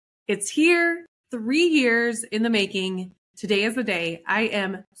It's here, 3 years in the making. Today is the day. I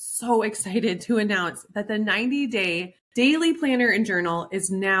am so excited to announce that the 90-day daily planner and journal is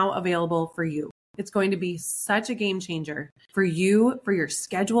now available for you. It's going to be such a game changer for you, for your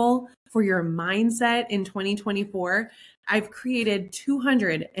schedule, for your mindset in 2024. I've created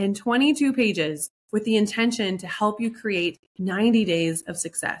 222 pages with the intention to help you create 90 days of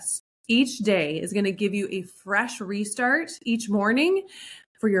success. Each day is going to give you a fresh restart each morning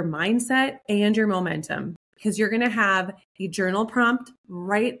for your mindset and your momentum, because you're going to have a journal prompt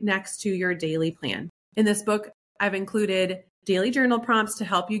right next to your daily plan. In this book, I've included daily journal prompts to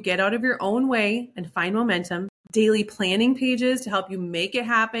help you get out of your own way and find momentum, daily planning pages to help you make it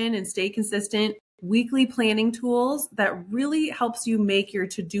happen and stay consistent, weekly planning tools that really helps you make your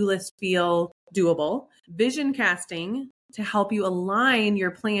to-do list feel doable, vision casting to help you align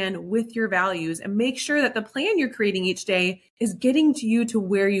your plan with your values and make sure that the plan you're creating each day is getting to you to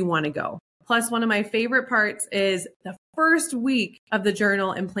where you want to go. Plus, one of my favorite parts is the first week of the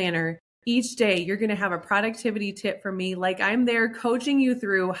journal and planner. Each day, you're going to have a productivity tip from me, like I'm there coaching you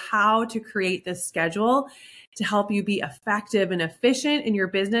through how to create this schedule to help you be effective and efficient in your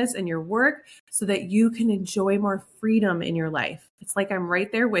business and your work so that you can enjoy more freedom in your life. It's like I'm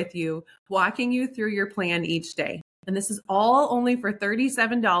right there with you, walking you through your plan each day. And this is all only for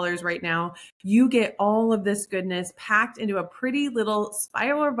 $37 right now. You get all of this goodness packed into a pretty little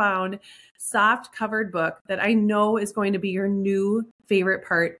spiral bound, soft covered book that I know is going to be your new favorite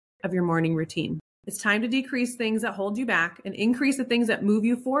part of your morning routine. It's time to decrease things that hold you back and increase the things that move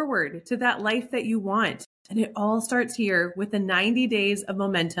you forward to that life that you want. And it all starts here with the 90 days of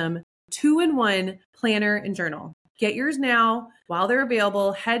momentum, 2-in-1 planner and journal. Get yours now while they're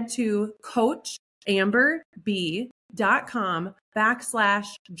available. Head to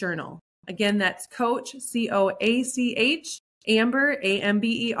coachamberb.com/journal. Again, that's coach, COACH, Amber,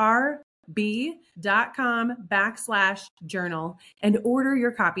 AMBER, b.com/journal and order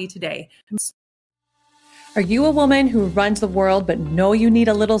your copy today. Are you a woman who runs the world but know you need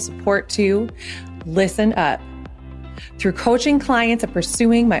a little support too? Listen up. Through coaching clients and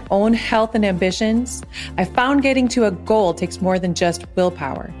pursuing my own health and ambitions, I found getting to a goal takes more than just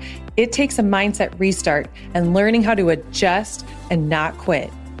willpower. It takes a mindset restart and learning how to adjust and not quit.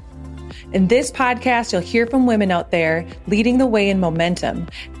 In this podcast, you'll hear from women out there leading the way in momentum,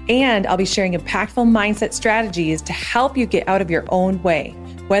 and I'll be sharing impactful mindset strategies to help you get out of your own way.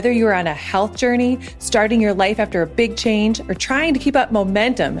 Whether you're on a health journey, starting your life after a big change, or trying to keep up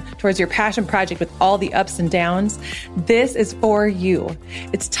momentum towards your passion project with all the ups and downs, this is for you.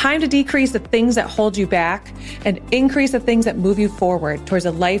 It's time to decrease the things that hold you back and increase the things that move you forward towards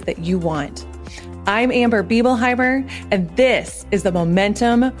a life that you want. I'm Amber Biebelheimer, and this is the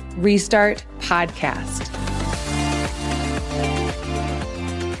Momentum Restart Podcast.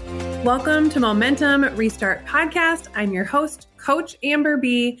 Welcome to Momentum Restart Podcast. I'm your host, Coach Amber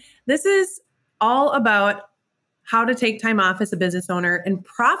B. This is all about how to take time off as a business owner and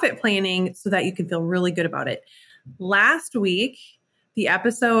profit planning so that you can feel really good about it. Last week, the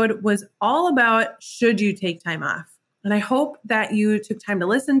episode was all about should you take time off? And I hope that you took time to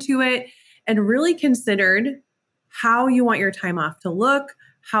listen to it and really considered how you want your time off to look,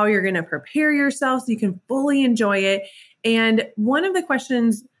 how you're going to prepare yourself so you can fully enjoy it. And one of the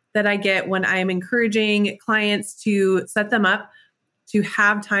questions that I get when I'm encouraging clients to set them up to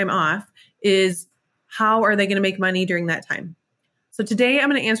have time off is, how are they going to make money during that time? So today I'm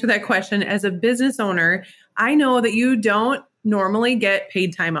going to answer that question. As a business owner, I know that you don't normally get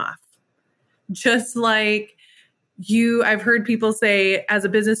paid time off. Just like I've heard people say, as a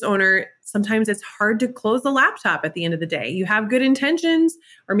business owner, sometimes it's hard to close the laptop at the end of the day. You have good intentions,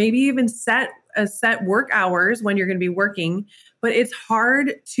 or maybe even set work hours when you're going to be working, but it's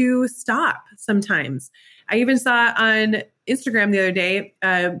hard to stop sometimes. I even saw on Instagram the other day,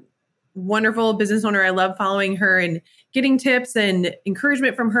 a wonderful business owner. I love following her and getting tips and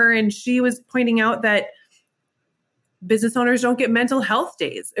encouragement from her. And she was pointing out that business owners don't get mental health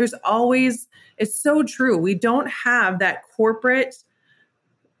days. It's so true. We don't have that corporate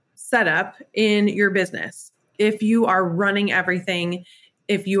setup in your business if you are running everything,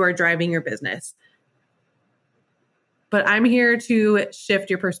 if you are driving your business. But I'm here to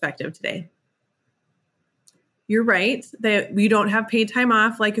shift your perspective today. You're right that you don't have paid time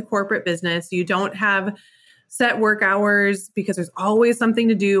off like a corporate business. You don't have set work hours because there's always something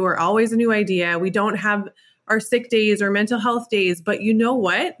to do or always a new idea. We don't have our sick days or mental health days. But you know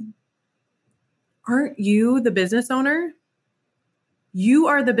what? Aren't you the business owner? You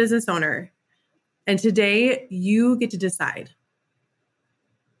are the business owner. And today you get to decide.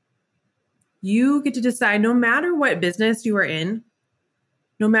 You get to decide, no matter what business you are in,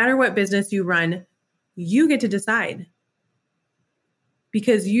 No matter what business you run, you get to decide,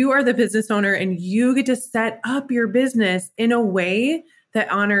 because you are the business owner and you get to set up your business in a way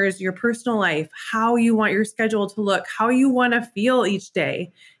that honors your personal life, how you want your schedule to look, how you want to feel each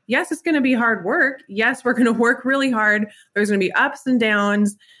day. Yes, it's going to be hard work. Yes, we're going to work really hard. There's going to be ups and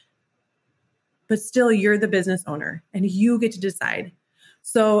downs, but still you're the business owner and you get to decide.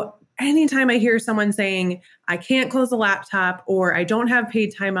 So anytime I hear someone saying, I can't close a laptop, or I don't have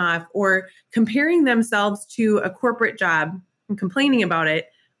paid time off, or comparing themselves to a corporate job and complaining about it,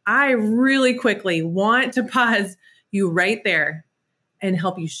 I really quickly want to pause you right there and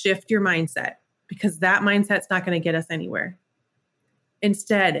help you shift your mindset, because that mindset's not going to get us anywhere.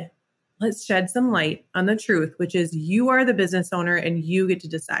 Instead, let's shed some light on the truth, which is you are the business owner and you get to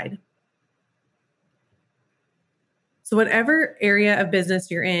decide. So whatever area of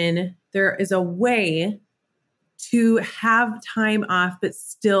business you're in, there is a way to have time off, but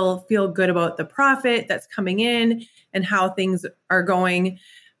still feel good about the profit that's coming in and how things are going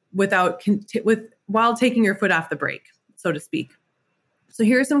while taking your foot off the brake, so to speak. So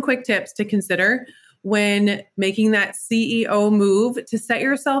here are some quick tips to consider when making that CEO move to set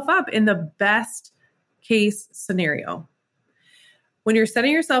yourself up in the best case scenario. When you're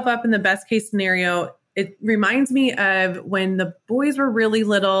setting yourself up in the best case scenario, it reminds me of when the boys were really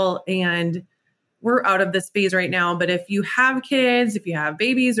little, and we're out of this phase right now. But if you have kids, if you have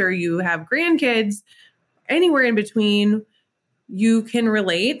babies, or you have grandkids, anywhere in between, you can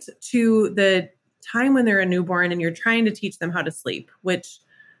relate to the time when they're a newborn and you're trying to teach them how to sleep, which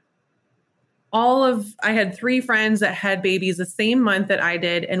I had 3 friends that had babies the same month that I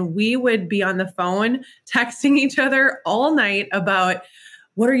did. And we would be on the phone texting each other all night about,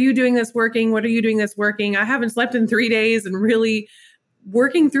 what are you doing that's working? What are you doing that's working? I haven't slept in 3 days, and really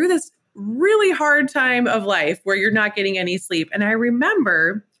working through this really hard time of life where you're not getting any sleep. And I don't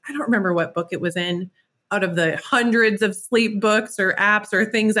remember what book it was in out of the hundreds of sleep books or apps or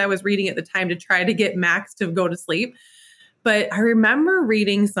things I was reading at the time to try to get Max to go to sleep. But I remember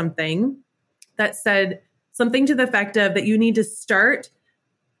reading something that said something to the effect of that you need to start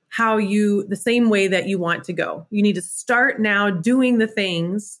the same way that you want to go. You need to start now doing the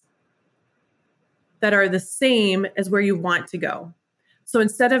things that are the same as where you want to go. So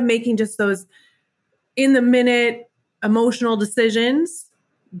instead of making just those in the minute emotional decisions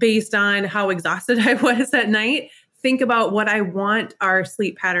based on how exhausted I was at night, think about what I want our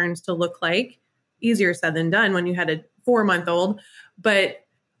sleep patterns to look like. Easier said than done when you had a 4-month-old, but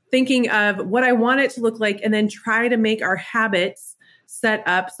thinking of what I want it to look like, and then try to make our habits set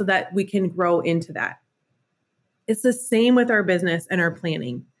up so that we can grow into that. It's the same with our business and our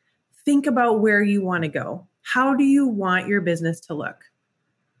planning. Think about where you want to go. How do you want your business to look?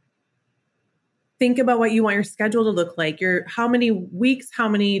 Think about what you want your schedule to look like. How many weeks, how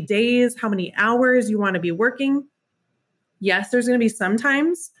many days, how many hours you want to be working. Yes, there's going to be some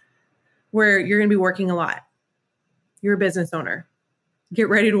times where you're going to be working a lot. You're a business owner. Get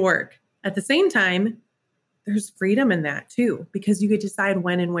ready to work. At the same time, there's freedom in that too, because you get to decide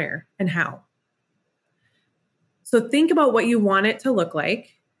when and where and how. So think about what you want it to look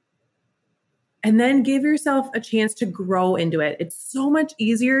like, and then give yourself a chance to grow into it. It's so much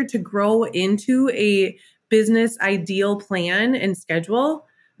easier to grow into a business ideal plan and schedule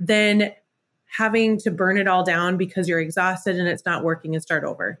than having to burn it all down because you're exhausted and it's not working and start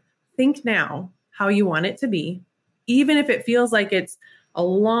over. Think now how you want it to be, even if it feels like it's a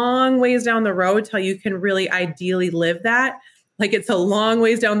long ways down the road till you can really ideally live that. Like it's a long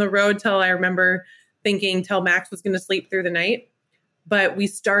ways down the road till I remember thinking till Max was going to sleep through the night. But we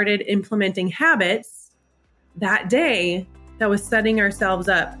started implementing habits that day that was setting ourselves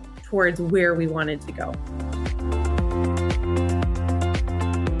up towards where we wanted to go.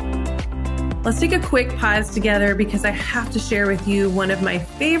 Let's take a quick pause together because I have to share with you one of my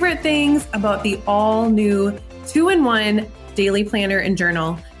favorite things about the all new 2-in-1 daily planner and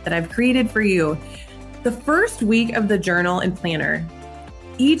journal that I've created for you. The first week of the journal and planner,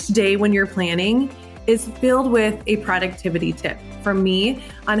 each day when you're planning, is filled with a productivity tip from me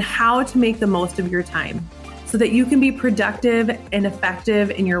on how to make the most of your time so that you can be productive and effective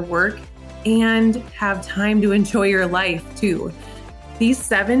in your work and have time to enjoy your life too. These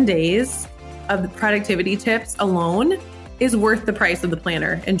 7 days of the productivity tips alone is worth the price of the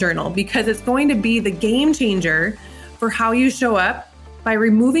planner and journal, because it's going to be the game changer for how you show up by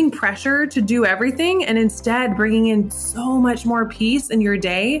removing pressure to do everything and instead bringing in so much more peace in your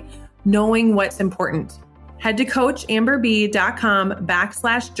day, knowing what's important. Head to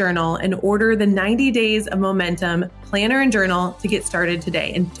coachamberb.com/journal and order the 90 Days of Momentum Planner and Journal to get started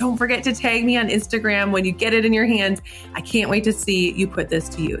today. And don't forget to tag me on Instagram when you get it in your hands. I can't wait to see you put this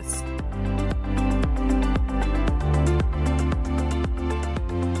to use.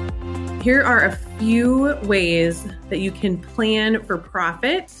 Here are a few ways that you can plan for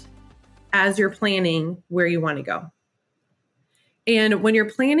profit as you're planning where you want to go. And when you're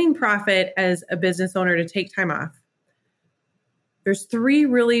planning profit as a business owner to take time off, there's 3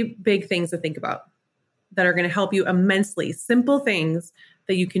 really big things to think about that are going to help you immensely. Simple things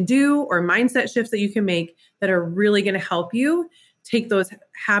that you can do or mindset shifts that you can make that are really going to help you take those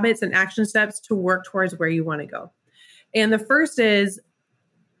habits and action steps to work towards where you want to go. And the first is,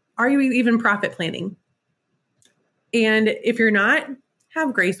 are you even profit planning? And if you're not,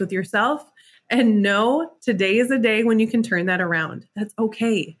 have grace with yourself and know today is the day when you can turn that around. That's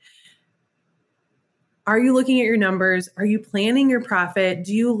okay. Are you looking at your numbers? Are you planning your profit?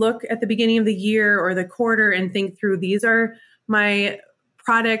 Do you look at the beginning of the year or the quarter and think through, these are my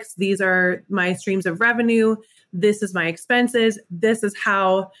products, these are my streams of revenue, this is my expenses, this is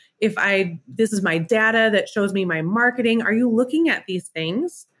this is my data that shows me my marketing. Are you looking at these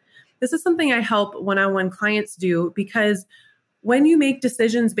things? This is something I help one-on-one clients do, because when you make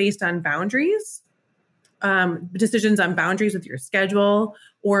decisions based on boundaries, decisions on boundaries with your schedule,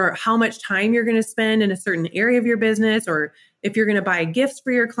 or how much time you're going to spend in a certain area of your business, or if you're going to buy gifts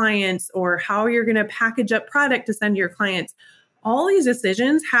for your clients, or how you're going to package up product to send to your clients, all these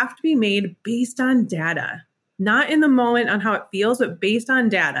decisions have to be made based on data, not in the moment on how it feels, but based on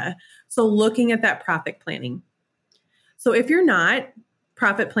data. So looking at that profit planning. So if you're not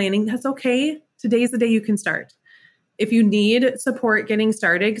profit planning, that's okay. Today's the day you can start. If you need support getting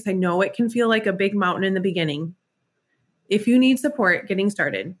started, because I know it can feel like a big mountain in the beginning. If you need support getting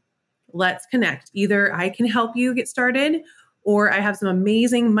started, let's connect. Either I can help you get started, or I have some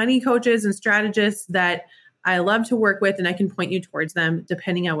amazing money coaches and strategists that I love to work with, and I can point you towards them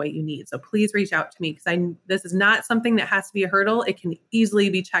depending on what you need. So please reach out to me, because this is not something that has to be a hurdle. It can easily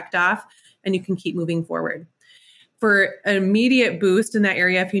be checked off and you can keep moving forward. For an immediate boost in that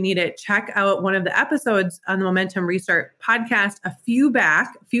area, if you need it, check out one of the episodes on the Momentum Restart podcast. A few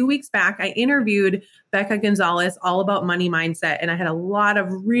weeks back, I interviewed Becca Gonzalez all about money mindset, and I had a lot of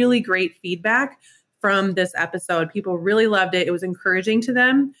really great feedback from this episode. People really loved it. It was encouraging to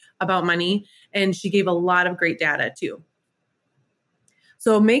them about money, and she gave a lot of great data too.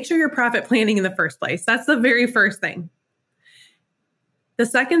 So make sure you're profit planning in the first place. That's the very first thing. The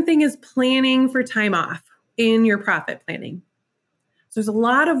second thing is planning for time off in your profit planning. So there's a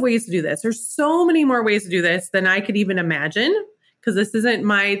lot of ways to do this. There's so many more ways to do this than I could even imagine, because this isn't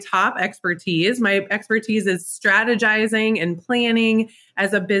my top expertise. My expertise is strategizing and planning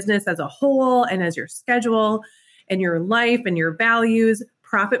as a business as a whole, and as your schedule and your life and your values.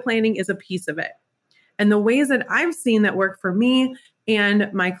 Profit planning is a piece of it. And the ways that I've seen that work for me and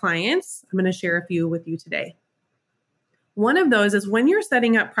my clients, I'm going to share a few with you today. One of those is when you're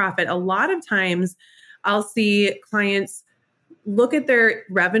setting up profit, a lot of times I'll see clients look at their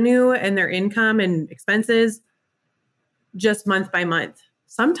revenue and their income and expenses just month by month,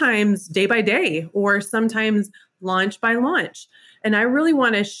 sometimes day by day, or sometimes launch by launch. And I really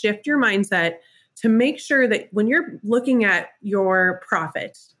want to shift your mindset to make sure that when you're looking at your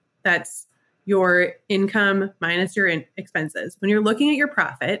profit, that's your income minus your expenses. When you're looking at your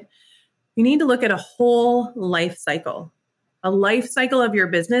profit, you need to look at a whole life cycle. A life cycle of your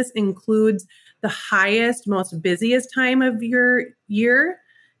business includes the highest, most busiest time of your year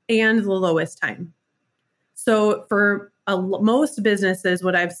and the lowest time. So for most businesses,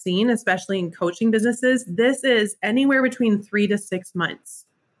 what I've seen, especially in coaching businesses, this is anywhere between 3 to 6 months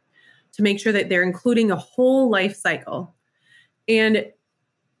to make sure that they're including a whole life cycle. And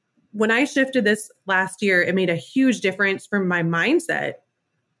when I shifted this last year, it made a huge difference for my mindset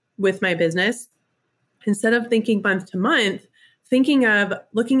with my business. Instead of thinking month to month, thinking of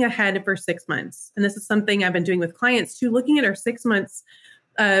looking ahead for 6 months. And this is something I've been doing with clients too, looking at our 6 months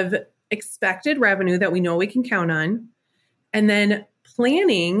of expected revenue that we know we can count on, and then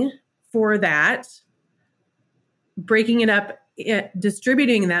planning for that, breaking it up,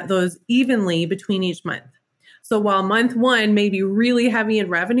 distributing those evenly between each month. So while month 1 may be really heavy in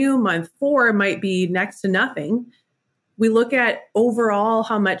revenue, month 4 might be next to nothing. We look at overall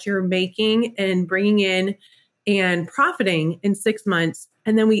how much you're making and bringing in and profiting in 6 months.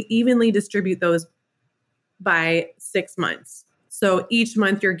 And then we evenly distribute those by 6 months. So each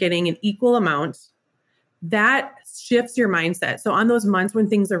month you're getting an equal amount. That shifts your mindset. So on those months when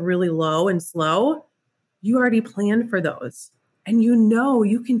things are really low and slow, you already planned for those. And you know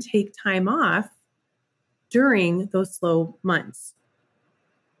you can take time off during those slow months.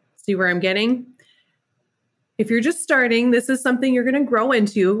 See where I'm getting? If you're just starting, this is something you're going to grow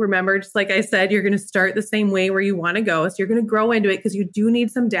into. Remember, just like I said, you're going to start the same way where you want to go. So you're going to grow into it because you do need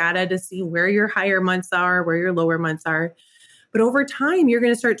some data to see where your higher months are, where your lower months are. But over time, you're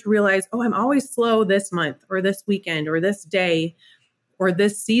going to start to realize, oh, I'm always slow this month or this weekend or this day or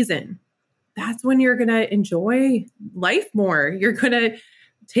this season. That's when you're going to enjoy life more. You're going to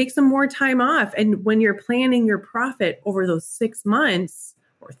take some more time off. And when you're planning your profit over those 6 months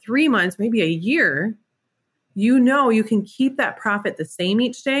or 3 months, maybe a year, you know you can keep that profit the same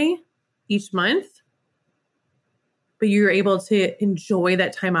each day, each month, but you're able to enjoy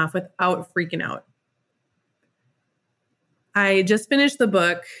that time off without freaking out. I just finished the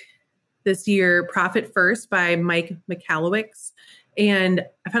book this year, Profit First by Mike Michalowicz. And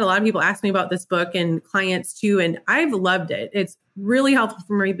I've had a lot of people ask me about this book and clients too, and I've loved it. It's really helpful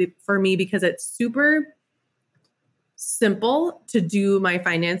for me because it's super simple to do my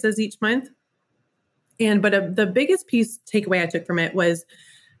finances each month. But the biggest takeaway I took from it was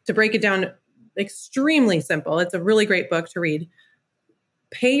to break it down extremely simple. It's a really great book to read.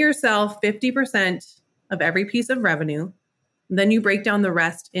 Pay yourself 50% of every piece of revenue. Then you break down the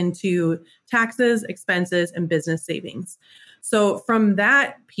rest into taxes, expenses, and business savings. So from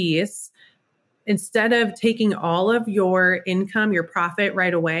that piece, instead of taking all of your income, your profit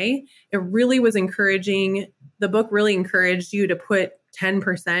right away, the book really encouraged you to put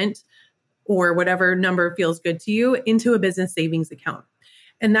 10% or whatever number feels good to you into a business savings account.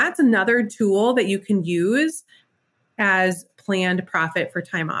 And that's another tool that you can use as planned profit for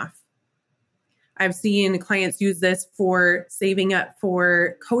time off. I've seen clients use this for saving up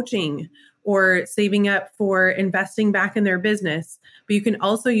for coaching or saving up for investing back in their business, but you can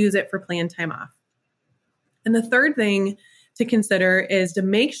also use it for planned time off. And the third thing to consider is to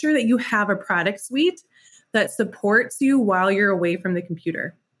make sure that you have a product suite that supports you while you're away from the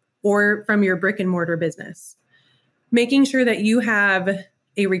computer or from your brick and mortar business. Making sure that you have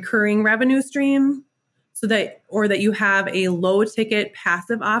a recurring revenue stream that you have a low ticket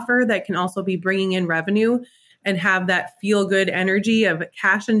passive offer that can also be bringing in revenue and have that feel good energy of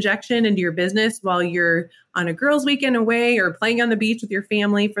cash injection into your business while you're on a girls' weekend away or playing on the beach with your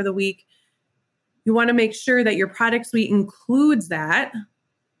family for the week. You want to make sure that your product suite includes that,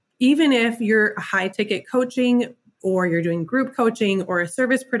 even if you're a high ticket coaching or you're doing group coaching or a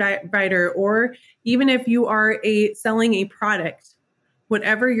service provider, or even if you are selling a product,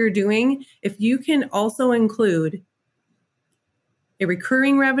 whatever you're doing, if you can also include a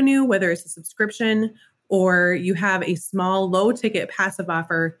recurring revenue, whether it's a subscription or you have a small low ticket passive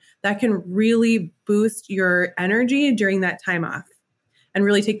offer, that can really boost your energy during that time off and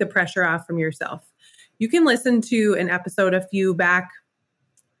really take the pressure off from yourself. You can listen to an episode a few back,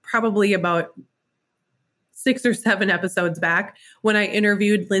 probably about 6 or 7 episodes back, when I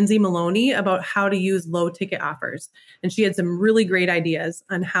interviewed Lindsay Maloney about how to use low ticket offers. And she had some really great ideas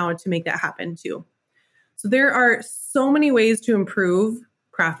on how to make that happen too. So there are so many ways to improve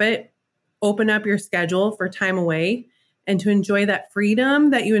profit, open up your schedule for time away, and to enjoy that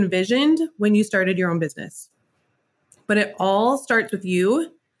freedom that you envisioned when you started your own business. But it all starts with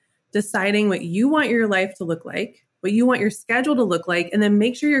you deciding what you want your life to look like, what you want your schedule to look like, and then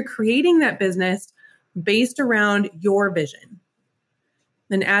make sure you're creating that business based around your vision.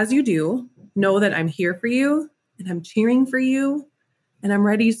 And as you do, know that I'm here for you and I'm cheering for you and I'm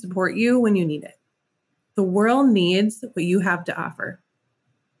ready to support you when you need it. The world needs what you have to offer.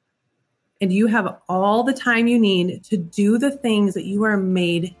 And you have all the time you need to do the things that you are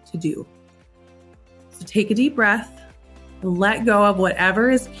made to do. So take a deep breath, let go of whatever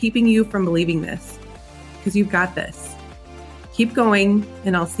is keeping you from believing this, because you've got this. Keep going,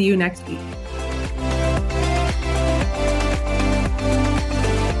 and I'll see you next week.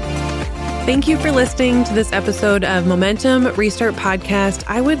 Thank you for listening to this episode of Momentum Restart Podcast.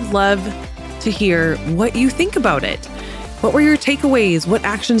 I would love to hear what you think about it. What were your takeaways? What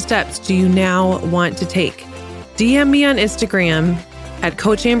action steps do you now want to take? DM me on Instagram at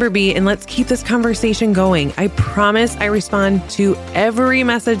Coach Amber B, and let's keep this conversation going. I promise I respond to every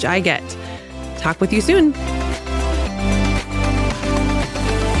message I get. Talk with you soon.